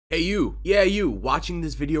Hey you, yeah you, watching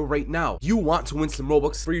this video right now. You want to win some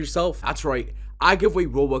Robux for yourself? That's right, I give away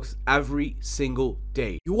Robux every single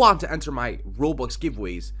day. You want to enter my Robux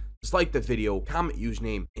giveaways? Just like the video, comment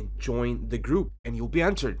username, and join the group, and you'll be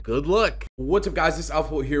entered. Good luck. What's up guys, this is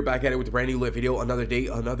AlphaBolt here, back at it with a brand new lit video. Another day,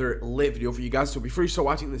 another lit video for you guys. So before you start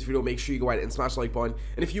watching this video, make sure you go ahead and smash the like button.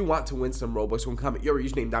 And if you want to win some Robux, go and comment your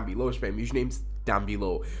username down below, spam usernames down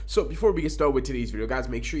below. So before we get started with today's video, guys,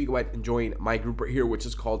 make sure you go ahead and join my group right here, which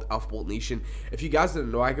is called AlphaBolt Nation. If you guys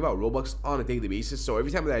didn't know, I give out Robux on a daily basis. So every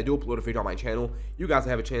time that I do upload a video on my channel, you guys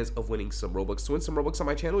have a chance of winning some Robux. To win some Robux on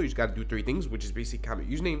my channel, you just got to do 3 things, which is basically comment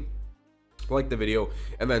username, like the video,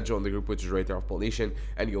 and then join the group, which is right there, AlphaBolt Nation,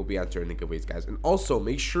 and you'll be entering the giveaways, guys. And also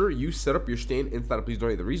make sure you set up your stand inside of Please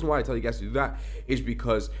Donate. The reason why I tell you guys to do that is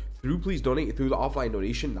because through Please Donate, through the offline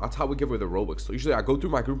donation, that's how we give away the Robux. So usually I go through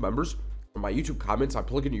my group members or my YouTube comments, I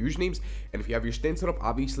plug in your usernames, and if you have your stand set up,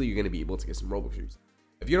 obviously you're going to be able to get some Robux.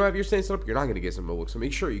 If you don't have your stand set up, you're not going to get some Robux. So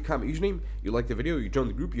make sure you comment username, you like the video, you join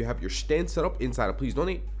the group, you have your stand set up inside of Please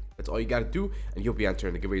Donate. That's all you got to do, and you'll be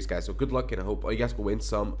entering the giveaways, guys. So good luck, and I hope all you guys can win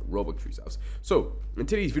some Robux for yourselves. So in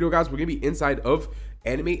today's video, guys, we're going to be inside of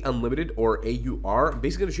Anime Unlimited, or AUR. I'm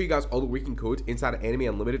basically going to show you guys all the working codes inside of Anime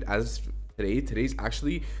Unlimited as today. Today's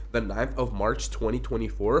actually the 9th of March,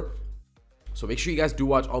 2024. So make sure you guys do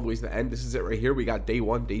watch all the way to the end. This is it right here. We got day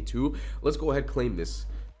 1, day 2. Let's go ahead and claim this.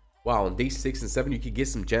 Wow, on day 6 and 7, you could get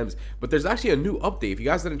some gems. But there's actually a new update. If you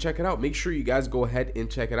guys didn't check it out, make sure you guys go ahead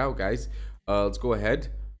and check it out, guys. Let's go ahead.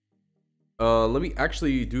 Let me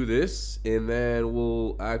actually do this, and then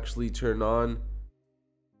we'll actually turn on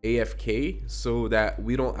AFK so that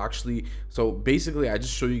we don't actually. So basically, I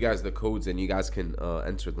just show you guys the codes, and you guys can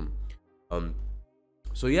enter them.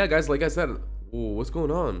 So yeah, guys, like I said, whoa, what's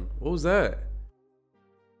going on? What was that?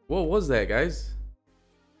 What was that, guys?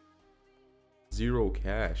 0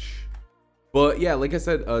 cash. But yeah, like I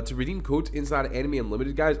said, to redeem codes inside of Anime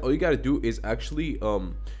Unlimited, guys, all you gotta do is actually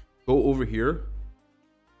go over here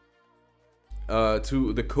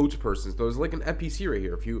to the coach person. So there's like an NPC right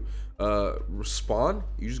here. If you respawn,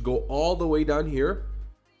 you just go all the way down here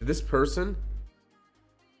to this person,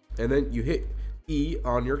 and then you hit E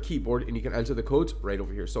on your keyboard, and you can enter the codes right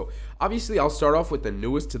over here. So obviously I'll start off with the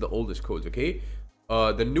newest to the oldest codes. Okay,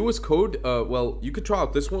 the newest code, well, you could try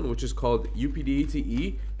out this one, which is called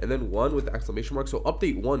UPDATE, and then 1 with the exclamation mark. So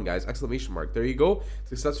update 1, guys, exclamation mark. There you go,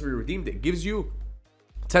 successfully redeemed. It gives you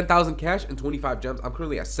 10,000 cash and 25 gems. I'm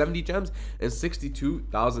currently at 70 gems and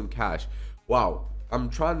 62,000 cash. Wow. I'm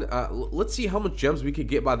trying let's see how much gems we could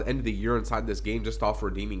get by the end of the year inside this game, just off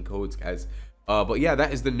redeeming codes, guys. But yeah,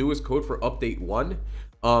 that is the newest code for update 1.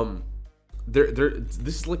 This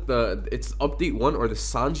is like it's update 1 or the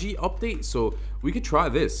Sanji update. So we could try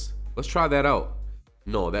this. Let's try that out.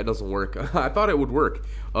 No, that doesn't work. I thought it would work.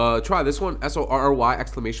 Try this one, SORRY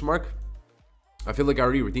exclamation mark. I feel like I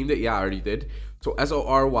already redeemed it. Yeah, I already did. So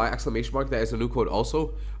SORY exclamation mark, that is a new code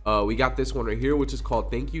also. We got this one right here, which is called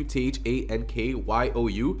thank you,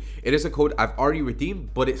 THANKYOU. It is a code I've already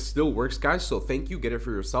redeemed, but it still works, guys. So thank you, get it for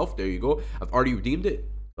yourself. There you go. I've already redeemed it,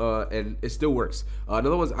 and it still works.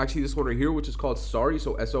 Another one's actually this one right here, which is called sorry.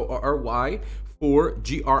 So SORY for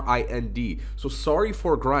GRIND. So sorry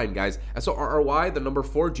for grind, guys. SORY, the number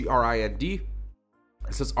 4, GRIND.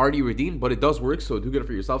 It says already redeemed, but it does work, so do get it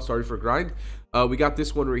for yourself. Sorry for grind. We got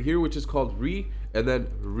this one right here, which is called and then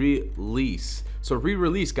release. So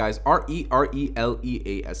re-release, guys,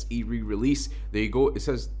 RERELEASE, re-release. There you go. It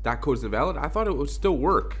says that code is invalid. I thought it would still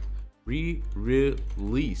work.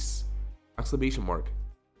 Re-release exclamation mark.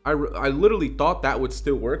 I literally thought that would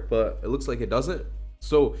still work, but it looks like it doesn't.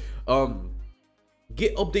 So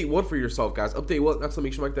get update 1 for yourself, guys. Update 1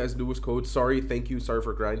 exclamation mark, that is newest code. Sorry, thank you, sorry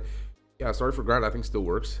for grind. Yeah, sorry for grind, I think still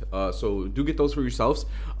works. So do get those for yourselves.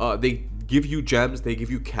 They give you gems, they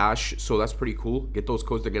give you cash, so that's pretty cool. Get those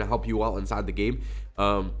codes, they're gonna help you out inside the game.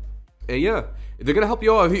 And yeah, they're gonna help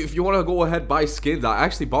you out if you want to go ahead buy skins. I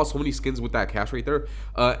actually bought so many skins with that cash right there.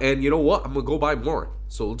 And you know what, I'm gonna go buy more.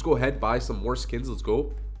 So let's go ahead, buy some more skins. Let's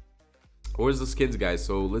go. Where's the skins, guys?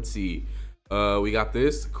 So let's see. We got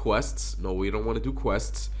this quests. No, we don't want to do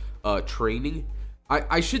quests. Training.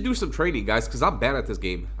 I should do some training, guys, because I'm bad at this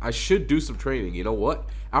game. I should do some training. You know what?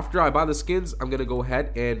 After I buy the skins, I'm going to go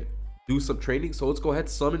ahead and do some training. So let's go ahead,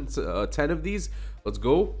 summon 10 of these. Let's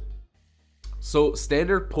go. So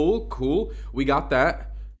standard pull, cool. We got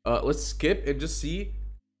that. Let's skip and just see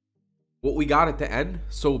what we got at the end.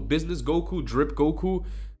 So business Goku, drip Goku.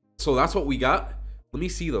 So that's what we got. Let me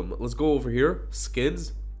see them. Let's go over here.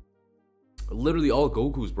 Skins. Literally all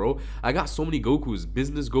Gokus, bro. I got so many Gokus.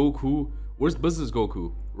 Business Goku. Where's business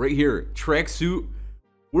Goku? Right here. Tracksuit.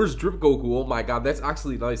 Where's Drip Goku? Oh my god, that's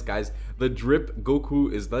actually nice, guys. The Drip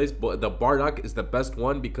Goku is nice, but the Bardock is the best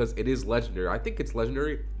one because it is legendary. I think it's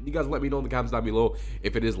legendary. You guys let me know in the comments down below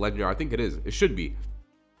if it is legendary. I think it is. It should be.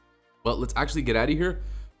 But let's actually get out of here.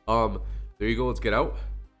 There you go. Let's get out.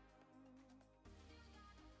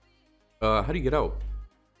 How do you get out?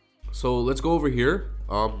 So let's go over here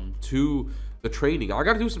to the training. I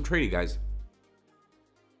gotta do some training, guys.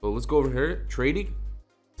 So let's go over here. Training.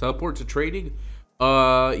 Teleport to training.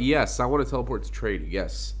 Yes, I want to teleport to trading.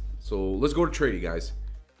 Yes. So let's go to trading, guys.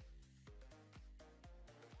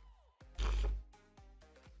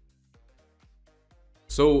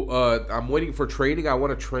 So I'm waiting for training. I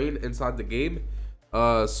want to train inside the game.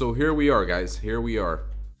 So here we are, guys. Here we are.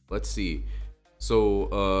 Let's see.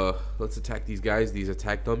 So let's attack these guys. These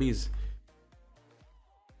attack dummies.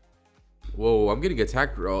 Whoa, I'm getting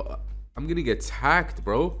attacked, bro. I'm getting attacked,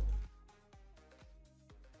 bro.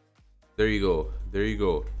 There you go. There you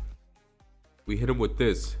go. We hit him with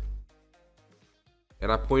this.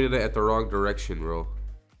 And I pointed it at the wrong direction, bro.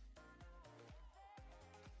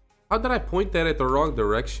 How did I point that at the wrong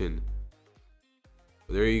direction?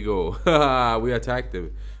 There you go. We attacked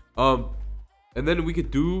him. And then we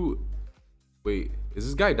could do... Wait, is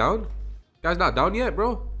this guy down? Guy's not down yet,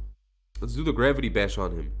 bro. Let's do the gravity bash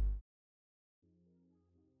on him.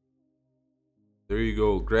 There you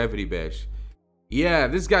go. Gravity bash. Yeah,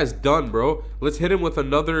 this guy's done, bro. Let's hit him with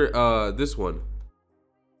another, this one.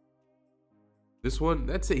 This one,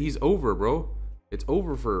 that's it. He's over, bro. It's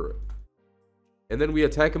over for... And then we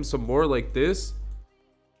attack him some more like this.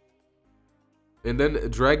 And then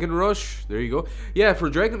Dragon Rush. There you go. Yeah, for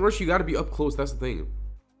Dragon Rush, you got to be up close. That's the thing.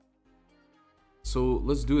 So,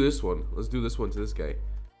 let's do this one. Let's do this one to this guy.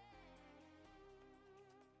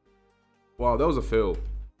 Wow, that was a fail.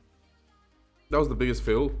 That was the biggest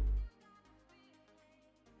fail.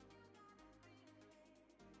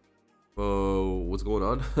 What's going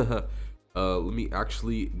on? Let me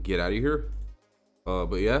actually get out of here.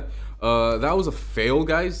 But yeah, that was a fail,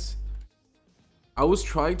 guys. I was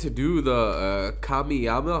trying to do the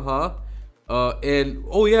Kamiyama, and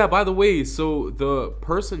oh yeah, by the way, so the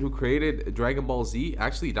person who created Dragon Ball Z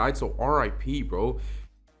actually died, so RIP, bro.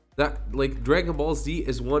 That, like, Dragon Ball Z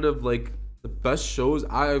is one of, like, the best shows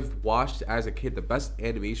I've watched as a kid, the best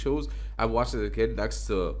anime shows I've watched as a kid, next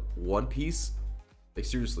to One Piece. Like,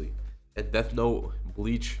 seriously. And Death Note,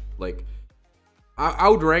 Bleach, like, I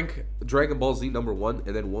would rank Dragon Ball Z #1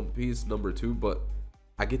 and then One Piece #2, but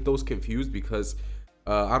I get those confused because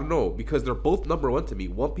I don't know, because they're both #1 to me.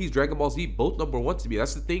 One Piece, Dragon Ball Z, both #1 to me.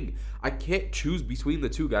 That's the thing. I can't choose between the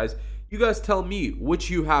two, guys. You guys tell me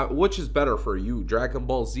which is better for you, Dragon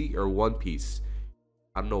Ball Z or One Piece.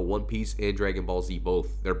 I don't know, One Piece and Dragon Ball Z,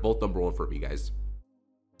 both. They're both #1 for me, guys.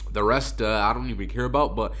 The rest, I don't even care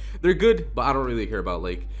about, but they're good, but I don't really care about.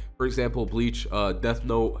 Like, for example, Bleach, Death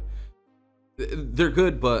Note, they're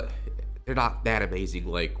good, but they're not that amazing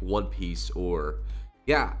like One Piece or...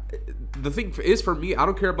 Yeah, the thing is, for me, I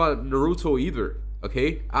don't care about Naruto either,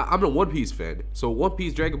 okay? I'm a One Piece fan, so One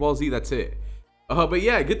Piece, Dragon Ball Z, that's it. But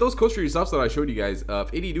yeah, get those codes for yourself that I showed you guys.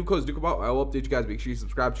 If any new codes do come out, I will update you guys. Make sure you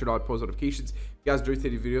subscribe, turn on post notifications. If you guys enjoyed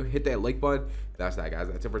today's video, hit that like button. That's that, guys.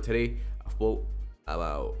 That's it for today. AlphaBolt, I'm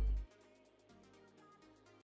out.